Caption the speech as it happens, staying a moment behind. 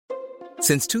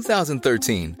Since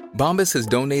 2013, Bombas has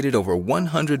donated over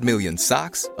 100 million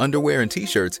socks, underwear, and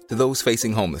T-shirts to those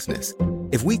facing homelessness.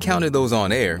 If we counted those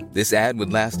on air, this ad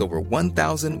would last over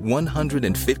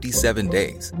 1,157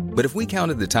 days. But if we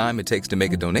counted the time it takes to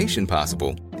make a donation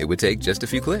possible, it would take just a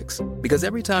few clicks. Because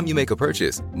every time you make a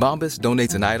purchase, Bombas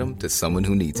donates an item to someone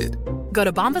who needs it. Go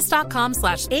to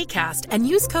bombas.com/ACAST and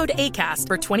use code ACAST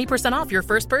for 20% off your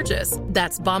first purchase.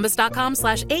 That's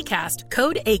bombas.com/ACAST,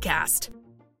 code ACAST.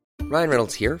 Ryan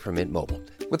Reynolds here from Mint Mobile.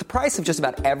 With the price of just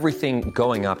about everything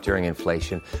going up during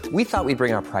inflation, we thought we'd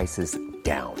bring our prices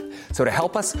down. So to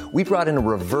help us, we brought in a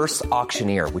reverse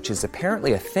auctioneer, which is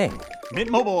apparently a thing. Mint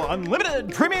Mobile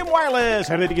Unlimited Premium Wireless.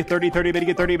 How to get 30, 30, bit to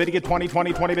get 30, bit to get 20,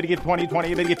 20, 20, bit to get 20,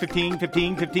 20, bit to get 15,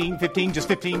 15, 15, 15, just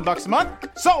 $15 a month?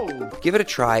 Sold! Give it a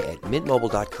try at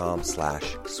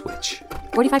mintmobile.com/switch.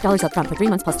 $45 up front for 3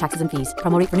 months plus taxes and fees.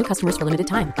 Promo rate for new customers for limited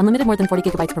time. Unlimited more than 40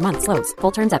 gigabytes per month. Slows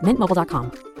full terms at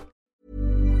mintmobile.com.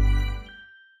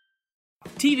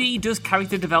 TV does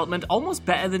character development almost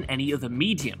better than any other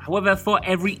medium. However, for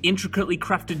every intricately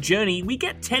crafted journey, we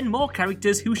get 10 more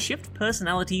characters who shift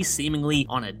personalities seemingly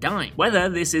on a dime. Whether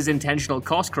this is intentional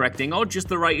cost correcting or just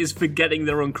the writers forgetting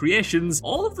their own creations,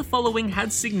 all of the following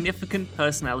had significant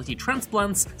personality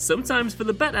transplants, sometimes for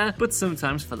the better, but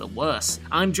sometimes for the worse.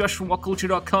 I'm Josh from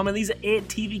WhatCulture.com, and these are 8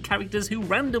 TV characters who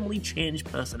randomly change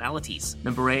personalities.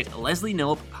 Number 8, Leslie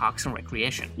Knope, Parks and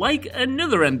Recreation. Like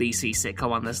another NBC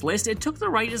sitcom on this list, it took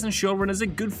the writers and showrunners a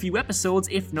good few episodes,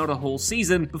 if not a whole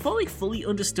season, before they fully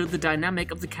understood the dynamic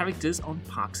of the characters on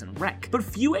Parks and Rec. But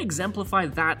few exemplify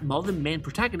that more than main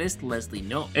protagonist Leslie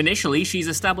Knope. Initially, she's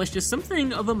established as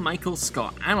something of a Michael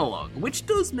Scott analog, which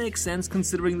does make sense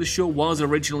considering the show was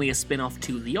originally a spin-off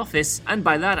to The Office, and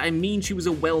by that I mean she was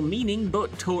a well-meaning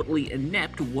but totally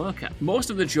inept worker. Most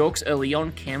of the jokes early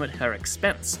on came at her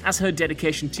expense, as her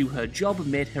dedication to her job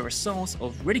made her a source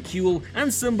of ridicule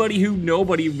and somebody who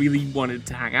nobody really wanted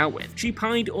to hang out with. She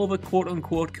pined over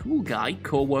quote-unquote cool guy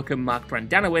co-worker Mark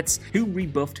Brandanowitz, who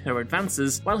rebuffed her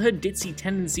advances, while her ditzy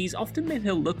tendencies often made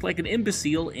her look like an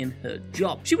imbecile in her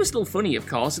job. She was still funny, of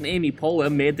course, and Amy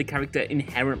Poehler made the character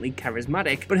inherently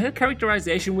charismatic, but her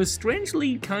characterization was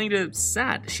strangely kinda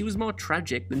sad. She was more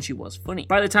tragic than she was funny.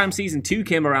 By the time season 2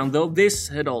 came around though, this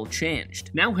had all changed.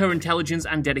 Now her intelligence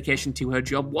and dedication to her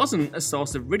job wasn't a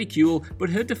source of ridicule, but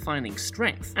her defining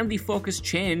strength, and the focus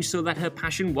changed so that her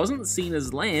passion wasn't seen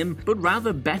as lame, but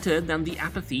rather better than the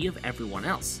apathy of everyone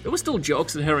else. There were still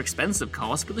jokes at her expense, of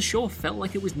course, but the show felt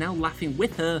like it was now laughing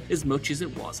with her as much as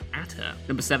it was at her.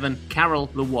 Number 7,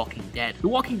 Carol, The Walking Dead. The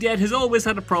Walking Dead has always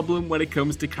had a problem when it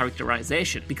comes to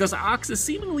characterization, because arcs are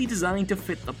seemingly designed to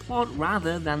fit the plot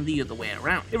rather than the other way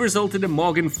around. It resulted in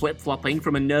Morgan flip-flopping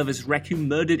from a nervous wreck who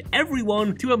murdered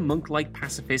everyone to a monk-like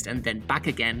pacifist and then back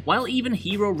again, while even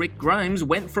hero Rick Grimes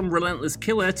went from relentless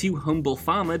killer to humble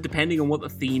farmer depending on what the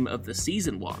theme of the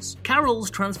season was. Carol's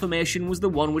transformation was the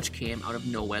one which came out of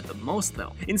nowhere the most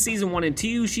though. In season 1 and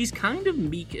 2, she's kind of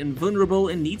meek and vulnerable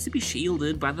and needs to be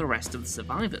shielded by the rest of the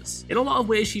survivors. In a lot of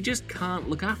ways, she just can't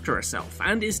look after herself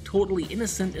and is totally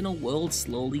innocent in a world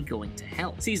slowly going to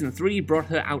hell. Season 3 brought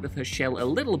her out of her shell a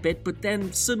little bit, but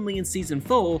then suddenly in season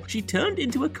 4, she turned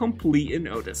into a complete and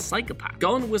utter psychopath.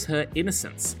 Gone was her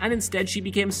innocence, and instead she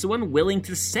became so unwilling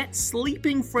to set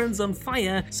sleeping friends on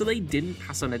fire so they didn't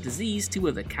pass on a disease to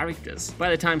other characters. By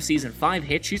the time season 5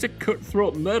 hit, she's a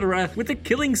cutthroat murderer with the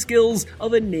killing skills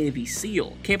of a Navy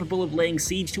SEAL, capable of laying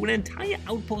siege to an entire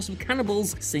outpost of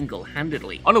cannibals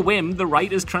single-handedly. On a whim, the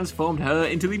writers transformed her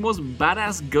into the most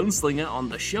badass gunslinger on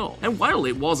the show. And while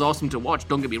it was awesome to watch,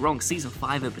 don't get me wrong, season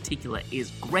 5 in particular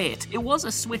is great, it was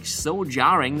a switch so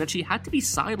jarring that she had to be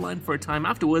sidelined for a time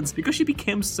afterwards because she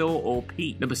became so OP.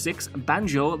 Number 6,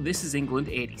 Banjo, This Is England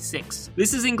 86.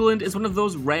 This Is England is one of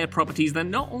those rare properties that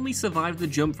not only survived the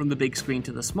jump from the big screen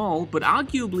to the small, but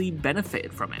arguably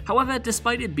benefited from it. However,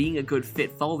 despite it being a good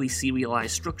fit for the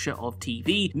serialized structure of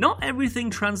TV, not everything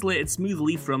translated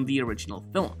smoothly from the original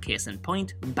film. Case in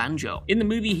point, Banjo. In the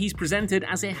movie, he's presented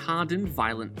as a hardened,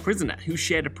 violent prisoner who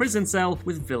shared a prison cell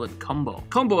with villain Combo.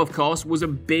 Combo, of course, was a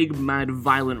big, mad,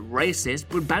 violent racist,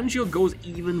 but Banjo goes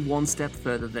even one step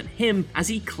further than him, as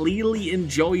he clearly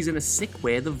enjoys in a sick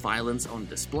way the violence on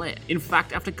display. In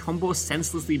fact, after Combo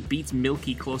senselessly beats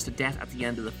Milky close to death at the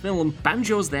end of the the film,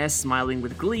 Banjo's there smiling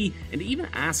with glee and even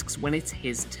asks when it's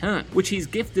his turn, which he's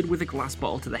gifted with a glass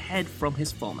bottle to the head from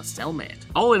his former cellmate.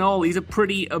 All in all, he's a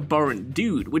pretty abhorrent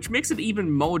dude, which makes it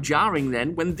even more jarring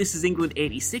then when This Is England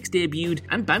 86 debuted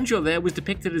and Banjo there was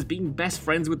depicted as being best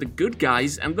friends with the good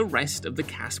guys and the rest of the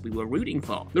cast we were rooting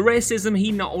for. The racism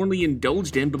he not only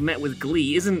indulged in but met with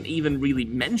glee isn't even really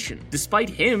mentioned, despite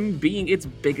him being its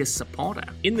biggest supporter.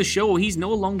 In the show, he's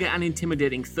no longer an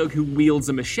intimidating thug who wields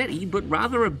a machete, but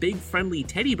rather a big friendly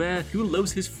teddy bear who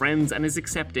loves his friends and is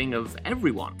accepting of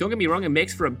everyone. Don't get me wrong, it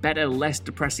makes for a better, less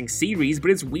depressing series,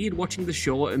 but it's weird watching the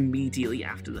show immediately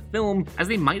after the film, as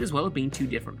they might as well have been two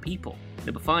different people.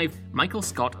 Number 5, Michael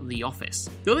Scott, The Office.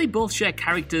 Though they both share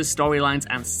characters, storylines,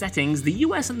 and settings, the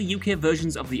US and the UK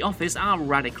versions of The Office are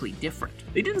radically different.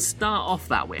 They didn't start off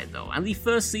that way though, and the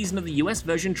first season of the US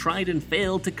version tried and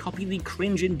failed to copy the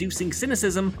cringe-inducing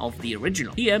cynicism of the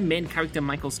original. Here, main character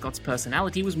Michael Scott's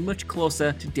personality was much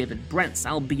closer to David Brent's,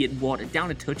 albeit watered down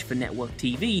a touch for network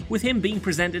TV, with him being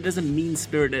presented as a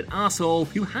mean-spirited arsehole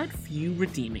who had few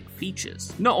redeeming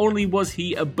features. Not only was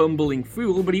he a bumbling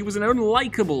fool, but he was an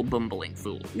unlikable bumbling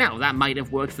fool. Now, that might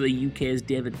have worked for the UK's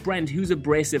David Brent, whose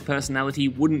abrasive personality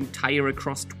wouldn't tire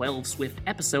across 12 swift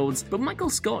episodes, but Michael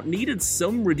Scott needed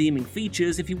some redeeming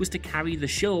features if he was to carry the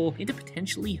show into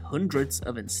potentially hundreds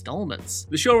of installments.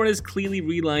 The showrunners clearly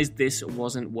realized this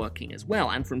wasn't working as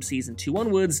well, and from season 2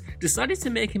 onwards, decided to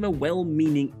make him a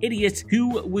well-meaning idiot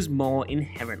who was more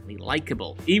inherently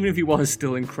likable, even if he was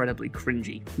still incredibly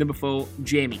cringy. Number 4,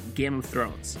 Jaime, Game of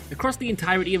Thrones. Across the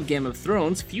entirety of Game of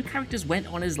Thrones, few characters went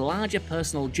on as large a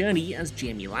personal journey as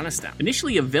Jaime Lannister.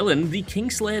 Initially a villain, the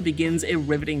Kingslayer begins a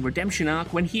riveting redemption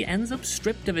arc when he ends up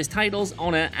stripped of his titles,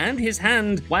 honor, and his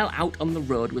hand while out on the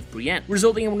road with Brienne,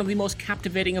 resulting in one of the most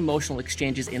captivating emotional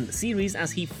exchanges in the series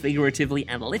as he figuratively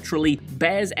and literally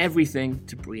bears everything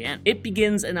to Brienne. It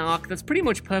begins an arc that's pretty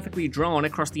much perfectly drawn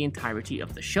across the entirety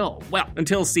of the show. Well,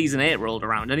 until season 8 rolled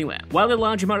around anyway. While a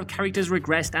large amount of characters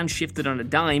regressed and shifted on a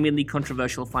dime in the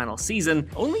controversial final season,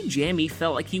 only Jaime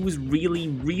felt like he was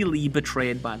really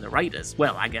betrayed by the writers.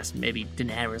 Well, I guess maybe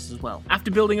Daenerys as well. After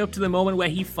building up to the moment where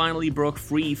he finally broke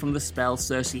free from the spell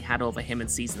Cersei had over him in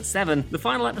season 7, the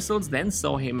final episodes then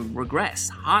saw him regress,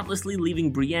 heartlessly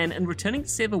leaving Brienne and returning to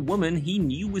save a woman he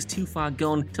knew was too far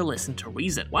gone to listen to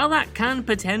reason. While that can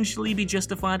potentially be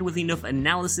justified with enough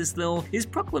analysis though, his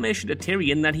proclamation to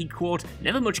Tyrion that he, quote,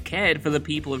 never much cared for the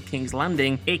people of King's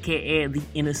Landing, aka the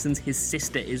innocence his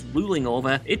sister is ruling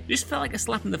over, it just felt like a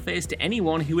slap in the face to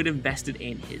anyone who had invested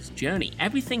in his journey.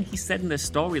 Everything he said in the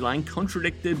storyline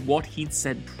contradicted what he'd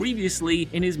said previously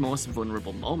in his most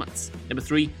vulnerable moments. Number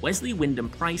 3, Wesley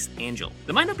Wyndam-Pryce, Angel.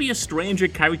 There might not be a stranger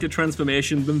character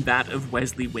transformation than that of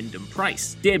Wesley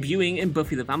Wyndam-Pryce. Debuting in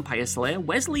Buffy the Vampire Slayer,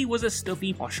 Wesley was a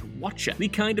stuffy posh watcher, the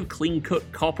kind of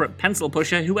clean-cut corporate pencil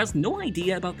pusher who has no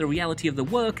idea about the reality of the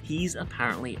work he's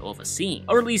apparently overseeing.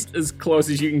 Or at least as close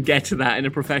as you can get to that in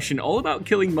a profession all about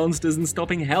killing monsters and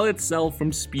stopping hell itself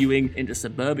from spewing into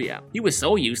suburbia. He was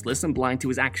so useless and blind to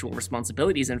his actual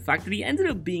responsibilities, in fact, that he ended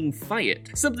up being fired,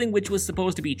 something which was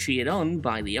supposed to be cheered on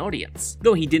by the audience.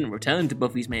 Though he didn't return to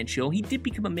Buffy's main show, he did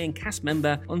become a main cast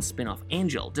member on spin-off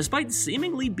Angel, despite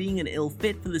seemingly being an ill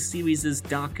fit for the series'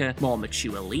 darker, more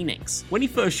mature leanings. When he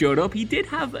first showed up, he did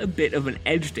have a bit of an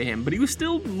edge to him, but he was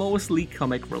still mostly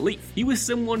comic relief. He was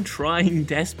someone trying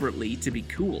desperately to be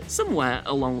cool. Somewhere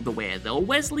along the way, though,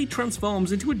 Wesley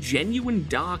transforms into a genuine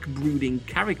dark, brooding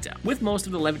character, with most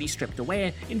of the levity stripped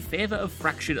away in favour of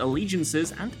fractured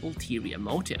allegiances and ulterior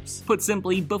motives. Put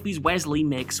simply, Buffy's Wesley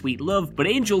makes sweet love, but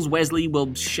Angel's Wesley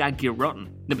will shag you rotten.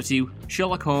 Number 2,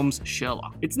 Sherlock Holmes,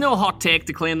 Sherlock. It's no hot take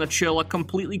to claim that Sherlock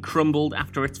completely crumbled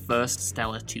after its first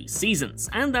stellar 2 seasons,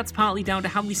 and that's partly down to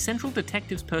how the central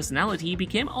detective's personality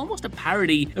became almost a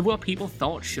parody of what people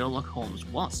thought Sherlock Holmes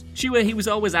was. Sure, he was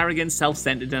always arrogant,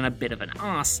 self-centered, and a bit of an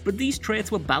arse, but these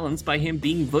traits were balanced by him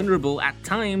being vulnerable at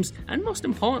times, and most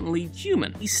importantly,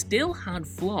 human. He still had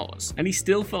flaws, and he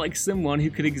still felt like someone who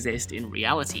could exist in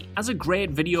reality. As a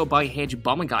great video by H.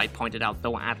 Bomber Guy pointed out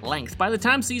though at length, by the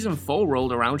time season 4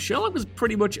 rolled around, Sherlock was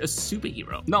pretty much a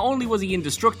superhero. Not only was he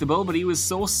indestructible, but he was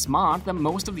so smart that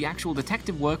most of the actual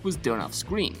detective work was done off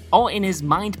screen, or in his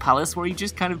mind palace where he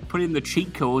just kind of put in the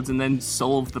cheat codes and then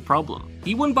solved the problem.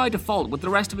 He won by default, with the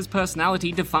rest of his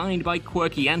personality defined by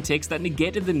quirky antics that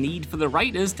negated the need for the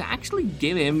writers to actually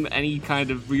give him any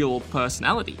kind of real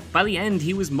personality. By the end,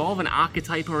 he was more of an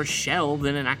archetype or a shell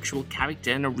than an actual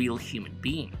character and a real human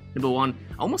being. Number 1,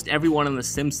 almost everyone on The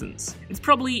Simpsons. It's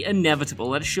probably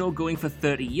inevitable that a show going for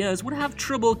 30 years would have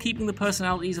trouble keeping the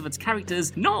personalities of its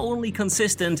characters not only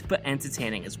consistent, but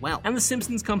entertaining as well. And The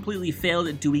Simpsons completely failed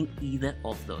at doing either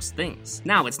of those things.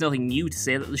 Now, it's nothing new to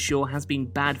say that the show has been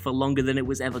bad for longer than it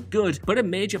was ever good, but a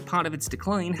major part of its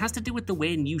decline has to do with the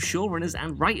way new showrunners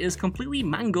and writers completely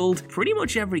mangled pretty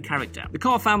much every character. The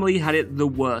core family had it the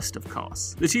worst, of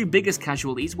course. The two biggest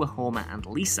casualties were Homer and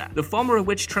Lisa, the former of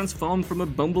which transformed from a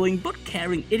bumbling but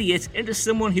caring idiot into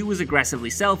someone who was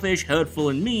aggressively selfish, hurtful,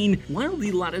 and mean, while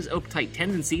the latter's uptight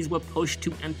tendencies were pushed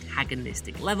to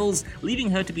antagonistic levels, leaving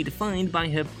her to be defined by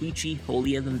her preachy,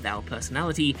 holier-than-thou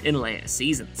personality in later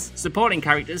seasons. Supporting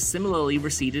characters similarly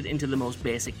receded into the most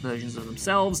basic versions of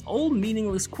themselves, all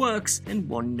meaningless quirks and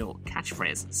one-note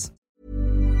catchphrases.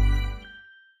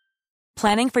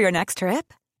 Planning for your next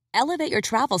trip? Elevate your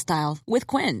travel style with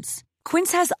Quince.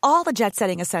 Quince has all the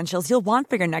jet-setting essentials you'll want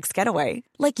for your next getaway,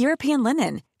 like European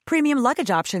linen, premium luggage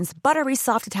options, buttery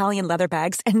soft Italian leather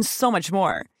bags, and so much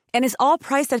more. And is all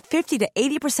priced at 50 to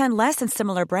 80% less than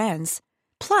similar brands.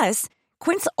 Plus,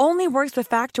 Quince only works with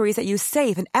factories that use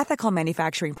safe and ethical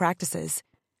manufacturing practices.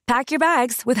 Pack your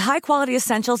bags with high-quality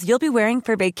essentials you'll be wearing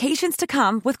for vacations to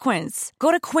come with Quince.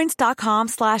 Go to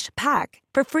quince.com/pack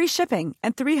for free shipping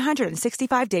and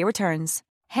 365-day returns.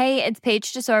 Hey, it's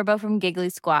Paige DeSorbo from Giggly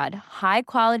Squad. High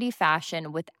quality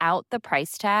fashion without the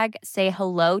price tag. Say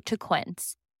hello to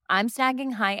Quince. I'm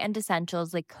snagging high-end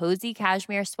essentials like cozy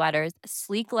cashmere sweaters,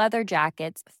 sleek leather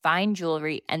jackets, fine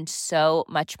jewelry, and so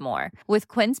much more. With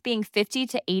Quince being 50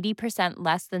 to 80%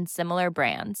 less than similar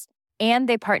brands. And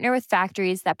they partner with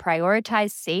factories that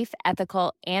prioritize safe,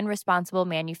 ethical, and responsible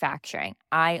manufacturing.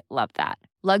 I love that.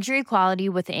 Luxury quality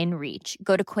within reach.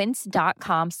 Go to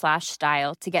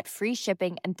quince.com/style to get free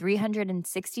shipping and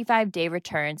 365-day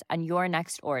returns on your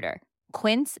next order.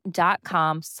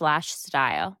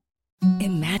 Quince.com/style.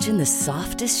 Imagine the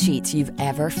softest sheets you've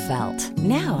ever felt.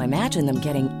 Now imagine them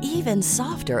getting even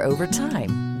softer over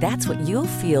time. That's what you'll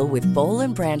feel with Boll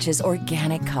 & Branch's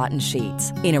organic cotton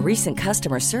sheets. In a recent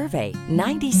customer survey,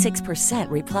 96%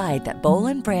 replied that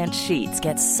Boll & Branch sheets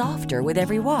get softer with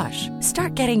every wash.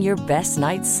 Start getting your best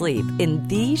night's sleep in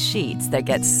these sheets that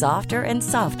get softer and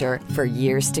softer for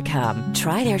years to come.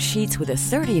 Try their sheets with a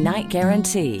 30-night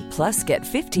guarantee. Plus, get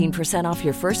 15% off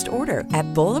your first order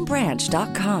at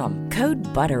bollandbranch.com. Code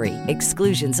BUTTERY.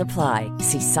 Exclusions apply.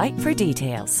 See site for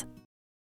details.